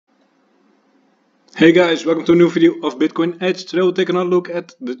Hey guys, welcome to a new video of Bitcoin Edge. Today we'll take another look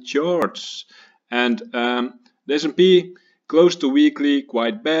at the charts. And the S&P close to weekly,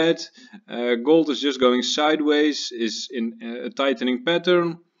 quite bad. Gold is just going sideways, is in a tightening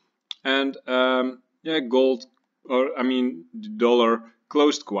pattern. And yeah, the dollar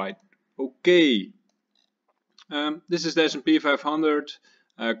closed quite okay. This is the S&P 500,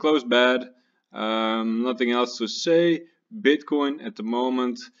 closed bad. Nothing else to say. Bitcoin at the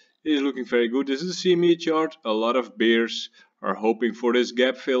moment is looking very good. This is a CME chart. A lot of bears are hoping for this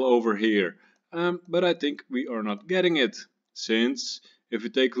gap fill over here. But I think we are not getting it. Since if you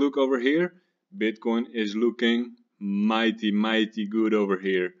take a look over here, Bitcoin is looking mighty good over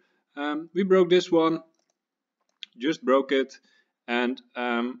here. We broke this one. Just broke it. And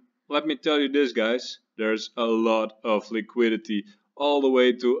let me tell you this, guys. There's a lot of liquidity all the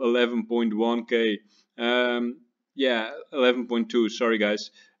way to 11.1k. Yeah, 11.2, sorry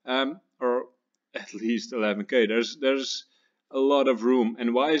guys. Or at least 11k. There's a lot of room.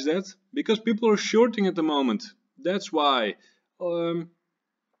 And why is that? Because people are shorting at the moment. That's why. All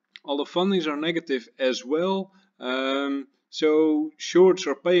the fundings are negative as well. So shorts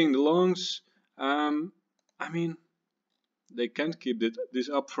are paying the longs. I mean, they can't keep this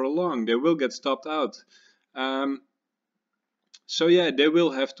up for long. They will get stopped out. So yeah, they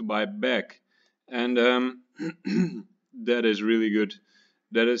will have to buy back. And that is really good.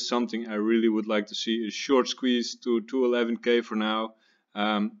 That is something I really would like to see, a short squeeze to 211k for now.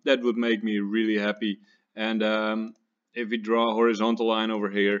 That would make me really happy. And if we draw a horizontal line over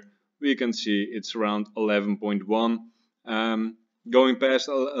here, we can see it's around 11.1. Going past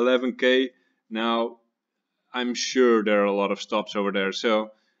 11k, now I'm sure there are a lot of stops over there.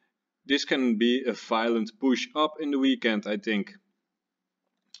 So this can be a violent push up in the weekend, I think.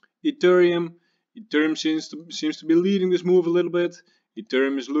 Ethereum seems to be leading this move a little bit.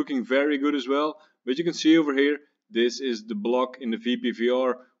 Ethereum is looking very good as well. But you can see over here, this is the block in the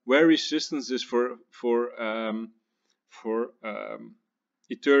VPVR where resistance is for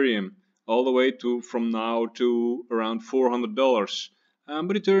Ethereum, all the way to from now to around $400.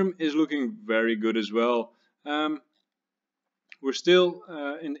 But Ethereum is looking very good as well. We're still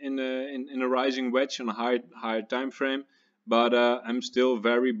in a rising wedge on a higher time frame, but I'm still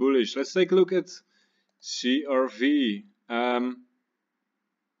very bullish. Let's take a look at CRV.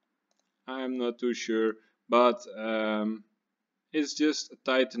 I'm not too sure, but it's just a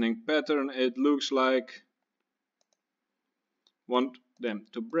tightening pattern. It looks like want them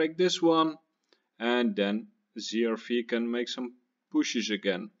to break this one, and then CRV can make some pushes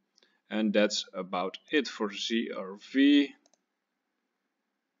again. And that's about it for CRV.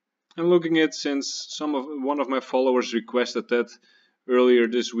 I'm looking at, since one of my followers requested that earlier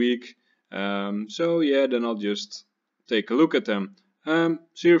this week. So yeah, then I'll just take a look at them.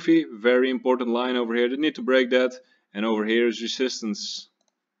 CRV, very important line over here. They need to break that, and over here is resistance.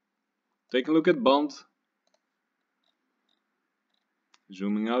 Take a look at Bond.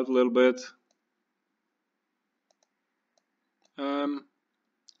 Zooming out a little bit.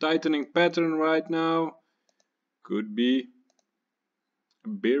 Tightening pattern right now. Could be a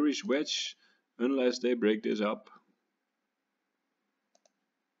bearish wedge unless they break this up.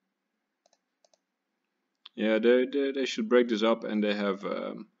 Yeah, they should break this up, and they have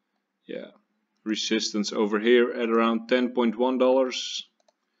yeah, resistance over here at around $10.1.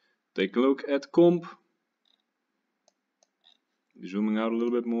 Take a look at comp. Zooming out a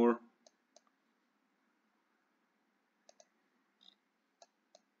little bit more.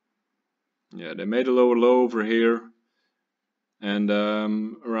 Yeah, they made a lower low over here. And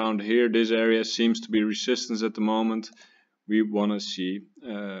around here, this area seems to be resistance at the moment. We want to see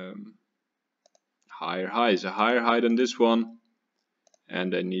higher highs, a higher high than this one,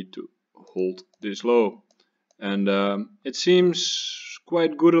 and they need to hold this low. And it seems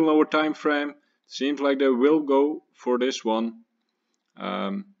quite good in lower time frame. Seems like they will go for this one,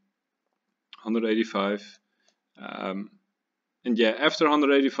 185. And yeah, after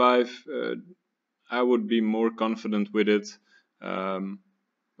 185, I would be more confident with it.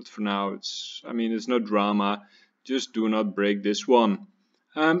 But for now, it's no drama. Just do not break this one.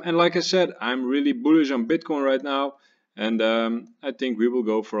 And like I said, I'm really bullish on Bitcoin right now, and I think we will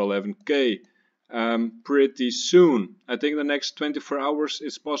go for 11k pretty soon. I think the next 24 hours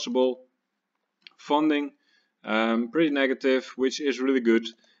is possible. Funding pretty negative, which is really good.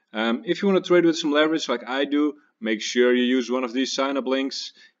 If you want to trade with some leverage like I do, make sure you use one of these sign-up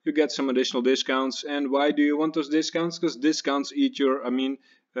links. You get some additional discounts. And why do you want those discounts? Because discounts eat your,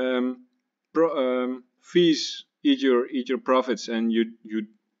 fees eat your profits, and you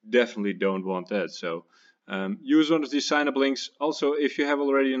definitely don't want that. So use one of these sign-up links. Also, if you have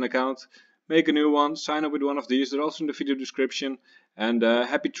already an account, make a new one, sign up with one of these. They're also in the video description. And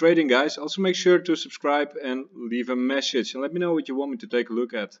happy trading, guys. Also make sure to subscribe and leave a message and let me know what you want me to take a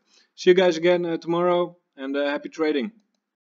look at. See you guys again tomorrow, and happy trading.